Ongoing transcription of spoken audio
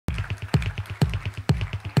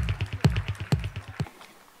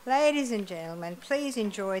Ladies and gentlemen, please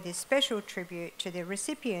enjoy this special tribute to the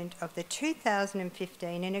recipient of the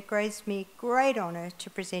 2015, and it gives me great honour to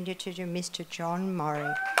present it to Mr. John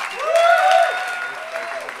Morrey.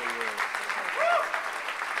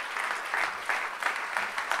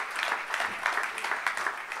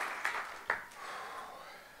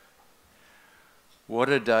 What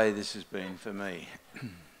a day this has been for me.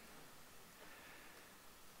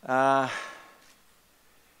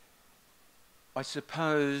 I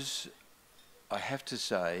suppose I have to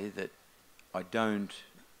say that I don't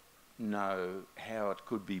know how it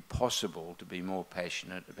could be possible to be more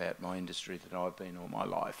passionate about my industry than I've been all my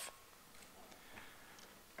life.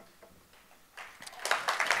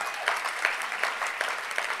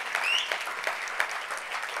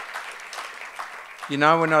 You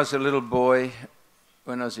know, when I was a little boy,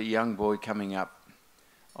 when I was a young boy coming up,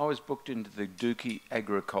 I was booked into the Dookie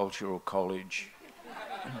Agricultural College.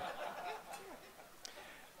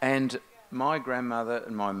 And my grandmother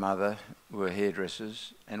and my mother were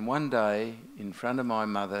hairdressers, and one day, in front of my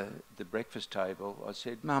mother at the breakfast table, I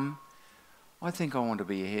said, "Mum, I think I want to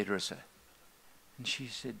be a hairdresser." And she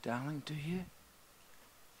said, "Darling, do you?"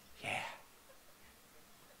 "Yeah."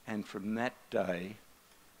 And from that day,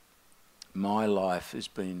 my life has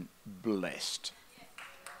been blessed.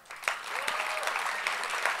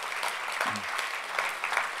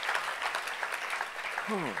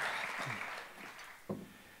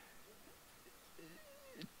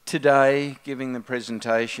 Today, giving the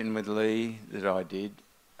presentation with Lee that I did,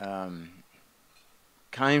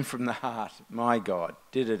 came from the heart. My God,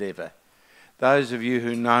 did it ever. Those of you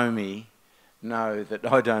who know me know that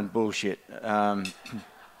I don't bullshit.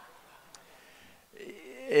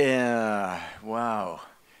 Yeah, wow.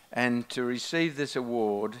 And to receive this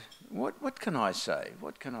award, what can I say?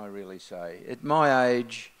 What can I really say? At my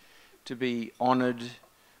age, to be honoured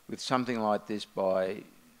with something like this by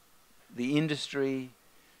the industry,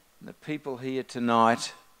 the people here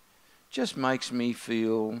tonight, just makes me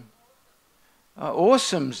feel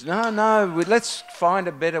awesome. No, let's find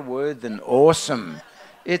a better word than awesome.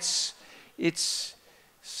 It's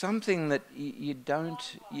something that you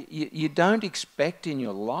don't expect in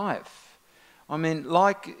your life. I mean,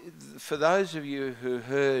 like for those of you who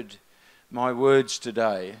heard my words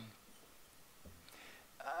today,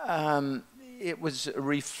 it was a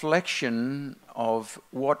reflection of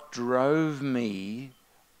what drove me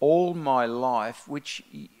all my life, which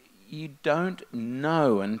you don't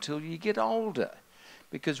know until you get older.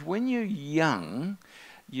 Because when you're young,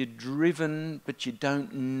 you're driven, but you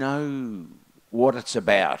don't know what it's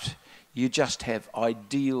about. You just have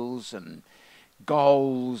ideals and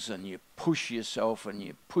goals, and you push yourself and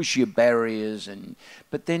you push your barriers.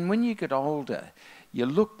 But then when you get older, you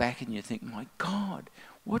look back and you think, my God,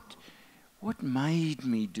 what made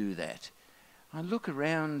me do that? I look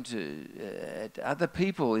around at other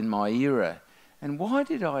people in my era, and why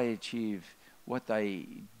did I achieve what they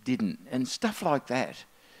didn't? And stuff like that.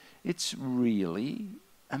 It's really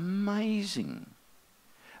amazing.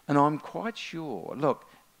 And I'm quite sure, look,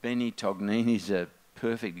 Benny Tognini's a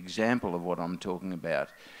perfect example of what I'm talking about.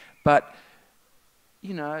 But,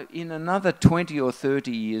 you know, in another 20 or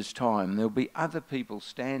 30 years' time, there'll be other people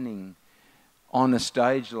standing on a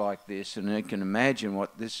stage like this, and you can imagine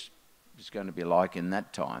what this is going to be like in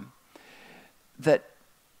that time, that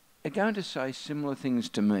are going to say similar things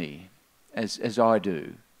to me as I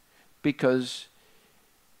do, because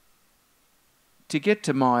to get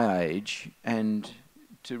to my age and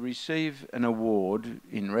to receive an award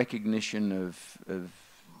in recognition of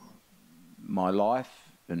my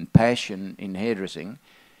life and passion in hairdressing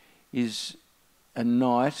is a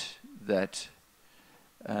night that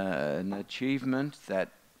an achievement that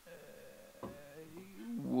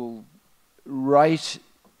will rate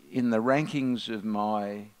in the rankings of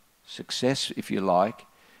my success, if you like,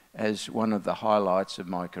 as one of the highlights of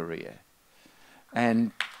my career.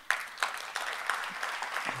 And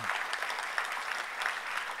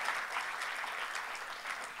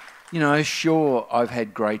you know, sure, I've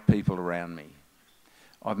had great people around me.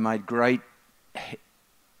 I've made great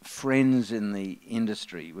friends in the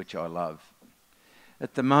industry, which I love.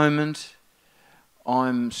 At the moment,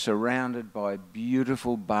 I'm surrounded by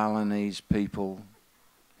beautiful Balinese people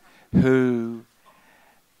who,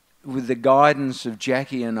 with the guidance of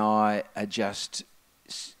Jackie and I, are just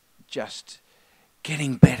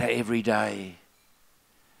getting better every day.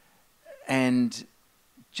 And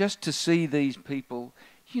just to see these people,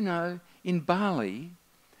 you know, in Bali,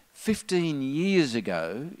 15 years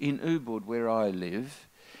ago, in Ubud, where I live,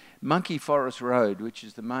 Monkey Forest Road, which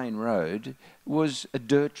is the main road, was a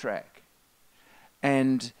dirt track.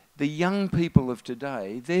 And the young people of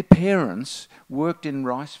today, their parents worked in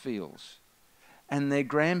rice fields and their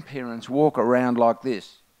grandparents walk around like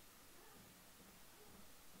this.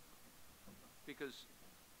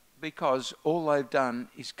 Because all they've done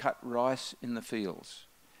is cut rice in the fields.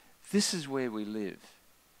 This is where we live.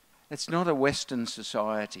 It's not a Western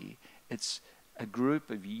society. It's a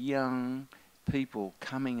group of young people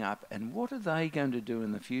coming up, and what are they going to do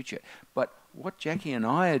in the future? But what Jackie and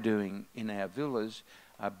I are doing in our villas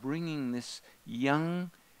are bringing this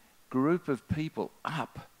young group of people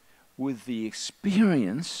up with the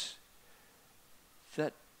experience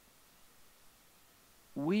that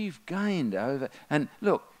we've gained over. And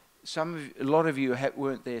look, a lot of you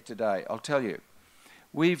weren't there today. I'll tell you,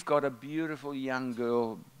 we've got a beautiful young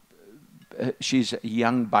girl. She's a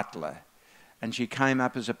young butler, and she came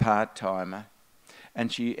up as a part-timer,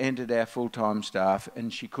 and she entered our full-time staff,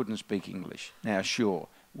 and she couldn't speak English. Now, sure,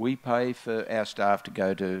 we pay for our staff to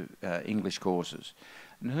go to English courses,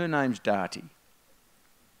 and her name's Darty,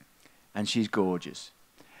 and she's gorgeous.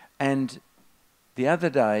 And the other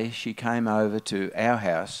day, she came over to our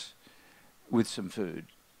house with some food,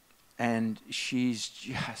 and she's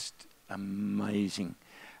just amazing.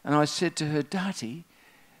 And I said to her, Darty,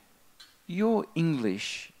 your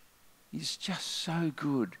English is just so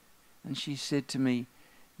good. And she said to me,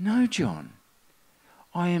 no, John,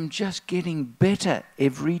 I am just getting better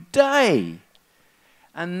every day.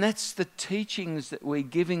 And that's the teachings that we're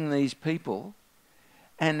giving these people,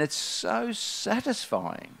 and it's so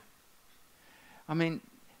satisfying. I mean,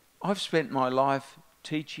 I've spent my life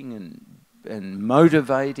teaching and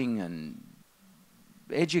motivating and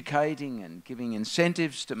educating and giving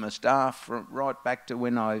incentives to my staff right back to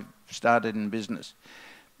when I started in business.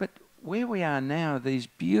 But where we are now, these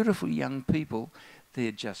beautiful young people,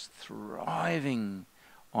 they're just thriving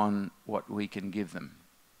on what we can give them.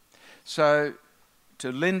 So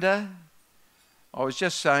to Linda, I was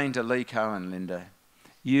just saying to Lee Cohen, Linda,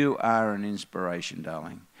 you are an inspiration,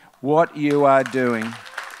 darling. What you are doing...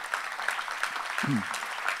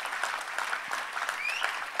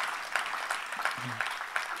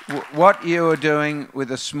 What you are doing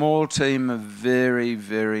with a small team of very,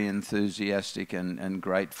 very enthusiastic and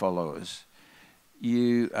great followers,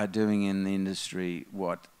 you are doing in the industry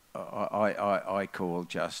what I call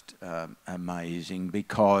just amazing,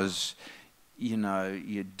 because, you know,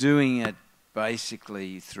 you're doing it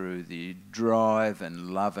basically through the drive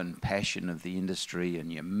and love and passion of the industry,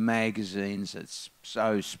 and your magazines. It's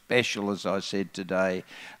so special, as I said today,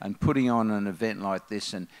 and putting on an event like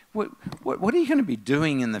this. And what are you going to be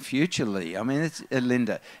doing in the future, Lee? I mean, it's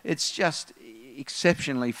Linda, it's just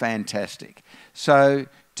exceptionally fantastic. So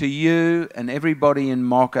to you and everybody in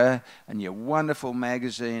Mocha and your wonderful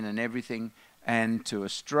magazine and everything, and to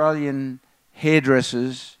Australian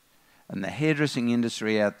hairdressers and the hairdressing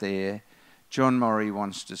industry out there, John Morrey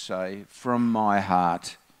wants to say, from my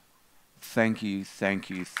heart, thank you, thank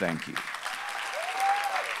you, thank you.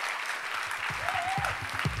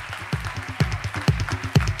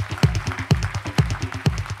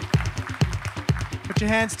 Put your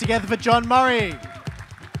hands together for John Morrey.